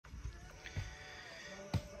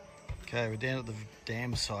Okay, we're down at the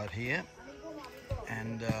dam site here,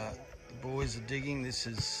 and the boys are digging. This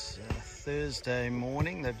is Thursday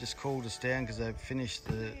morning. They've just called us down because they've finished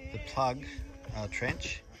the plug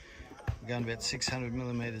trench. We're going about 600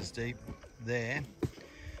 millimeters deep there.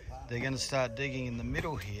 They're going to start digging in the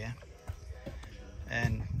middle here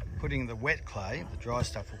and putting the wet clay. The dry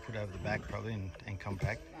stuff we'll put over the back probably and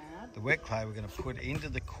compact. The wet clay we're going to put into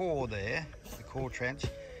the core there, the core trench,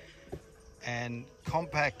 and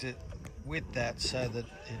compact it with that so that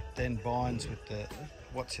it then binds with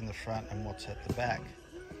what's in the front and what's at the back.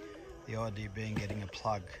 The idea being getting a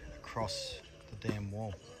plug across the dam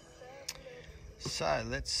wall. So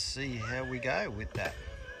let's see how we go with that.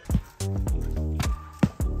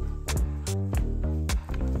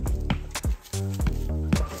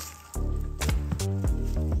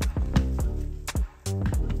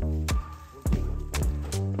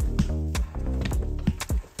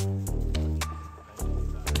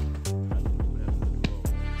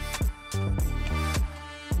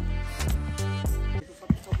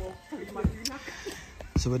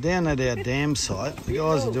 So we're down at our dam site. The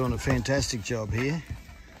guys are doing a fantastic job here.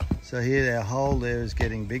 So here our hole there is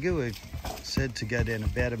getting bigger. We've said to go down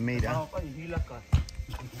about 1 metre.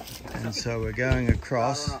 And so we're going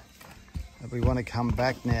across. We want to come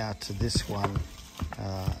back now to this one,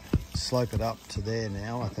 slope it up to there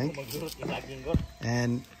now, I think.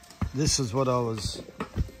 And this is what I was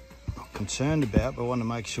concerned about, but I want to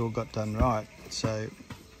make sure it got done right. So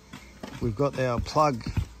we've got our plug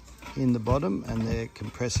in the bottom and they're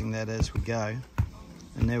compressing that as we go,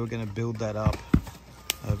 and now we're going to build that up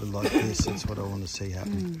over like this. That's what I want to see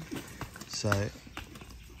happen. So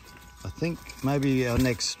I think maybe our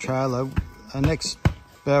next trailer, our next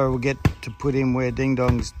barrow will get to put in where Ding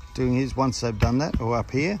Dong's doing his once they've done that, or up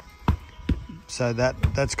here, so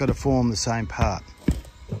that's got to form the same part.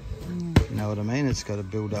 You know what I mean? It's got to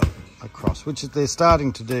build up across, which they're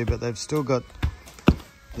starting to do, but they've sort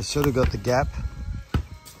of got the gap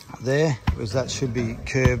there, because that should be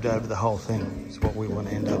curved over the whole thing, is what we want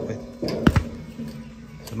to end up with.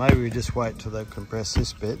 So maybe we just wait till they've compressed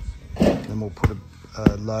this bit, then we'll put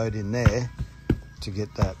a load in there to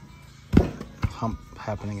get that hump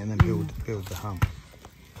happening, and then build the hump.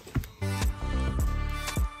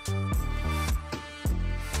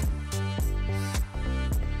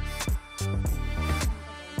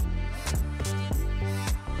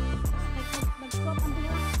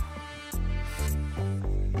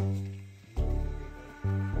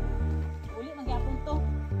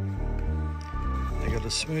 Got a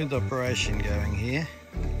smooth operation going here.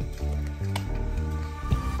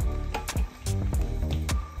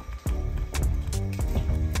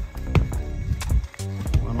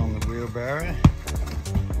 One on the wheelbarrow,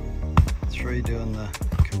 3 doing the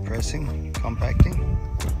compressing, compacting.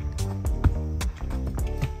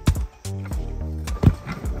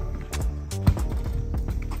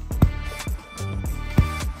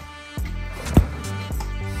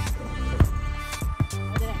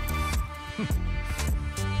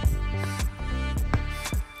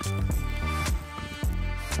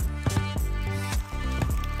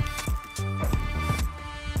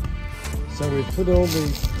 So we put all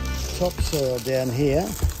the topsoil down here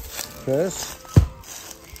first,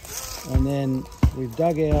 and then we've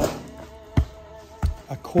dug out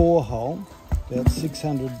a core hole about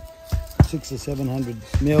 600 or 700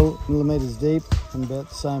 millimeters deep and about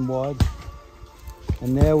the same wide.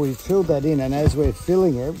 And now we've filled that in, and as we're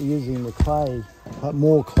filling it, we're using the clay,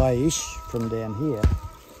 more clayish from down here,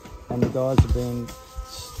 and the guys have been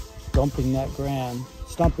stomping that ground,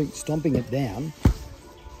 stomping it down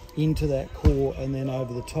into that core and then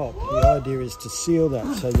over the top. The idea is to seal that,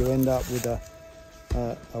 so you end up with a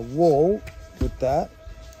wall with that,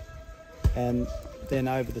 and then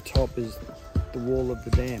over the top is the wall of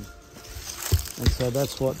the dam. And so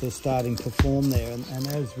that's what they're starting to form there, and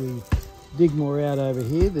as we dig more out over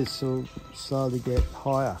here, this will slowly get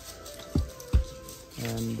higher,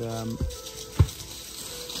 and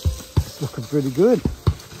it's looking pretty good.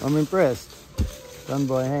 I'm impressed. Done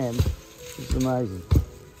by hand. It's amazing.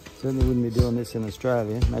 Certainly wouldn't be doing this in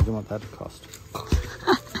Australia. Imagine what that would cost.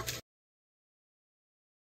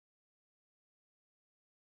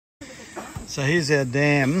 So here's our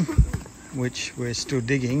dam, which we're still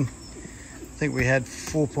digging. I think we had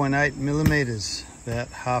 4.8 millimeters about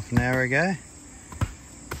half an hour ago.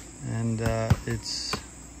 And it's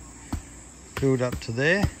filled up to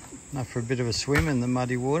there, enough for a bit of a swim in the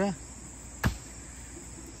muddy water.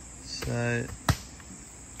 So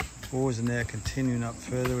boys are now continuing up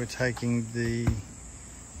further. We're taking the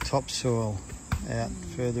topsoil out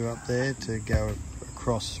further up there to go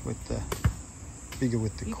across with the bigger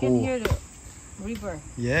with the core. You can hear the river.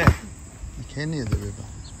 Yeah. You can near the river.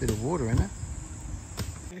 There's a bit of water in it.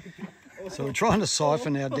 So we're trying to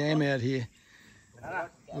siphon our dam out here.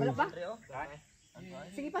 Wala pa?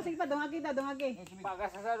 Sige pa, dungagi daw, dungagi.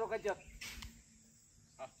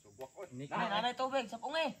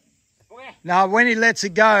 Now, when he lets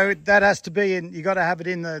it go, that has to be in. You got to have it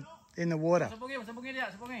in the water.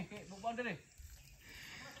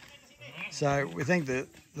 So we think that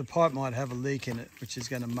the pipe might have a leak in it, which is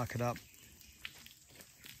going to muck it up.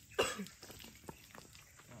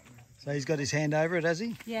 So he's got his hand over it, has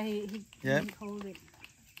he? Yeah, he hold it.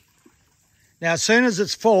 Now, as soon as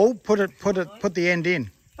it's full, put the end in.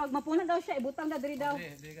 Pag mapunan daw siya, ibutang na diri daw.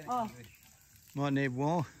 Oh. Might need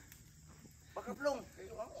more.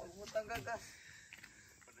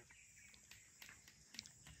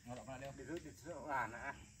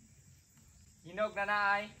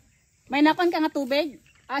 May nakon ka nga tubig?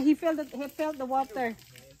 He felt the water.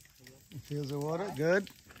 He feels the water. Good.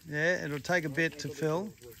 Yeah, it'll take a bit to fill.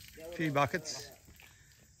 A few buckets.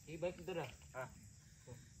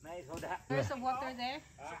 There's some water there.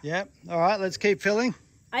 Yep. All right, let's keep filling.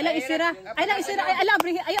 Ay lang isira. Ayo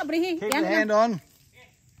abrihi. Keep your hand on.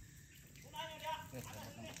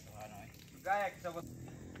 A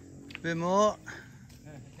bit more.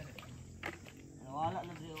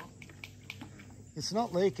 It's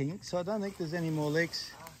not leaking, so I don't think there's any more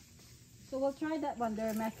leaks. So we'll try that one,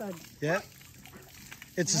 their method. Yeah.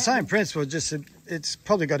 It's the same principle, just it's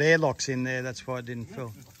probably got airlocks in there, that's why it didn't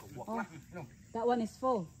fill. Oh, that one is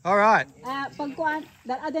full. All right. Pagkuan,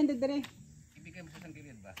 aden diri.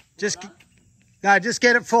 Just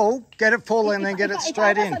get it full and then get it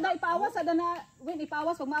straight in.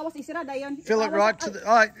 Fill it right to the,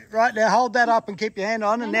 all right, now hold that up and keep your hand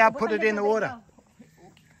on and now put it in the water.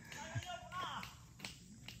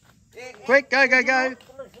 Quick, go. Go.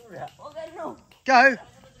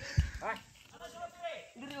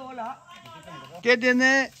 Get in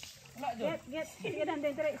there. Get.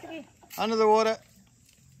 Under the water.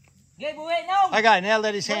 Okay, now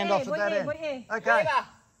let his hand off at that end. Okay.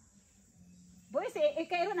 Boy,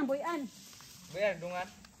 ikairo ng boyan.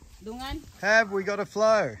 Dungan. Have we got a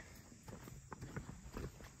flow?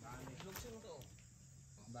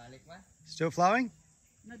 Still flowing?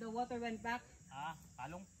 No, the water went back.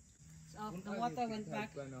 So the water went back.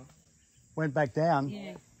 Went back down?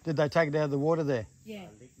 Yeah. Did they take it out of the water there? Yeah.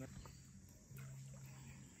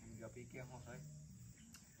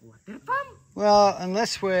 Well,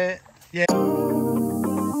 unless we're... Yeah.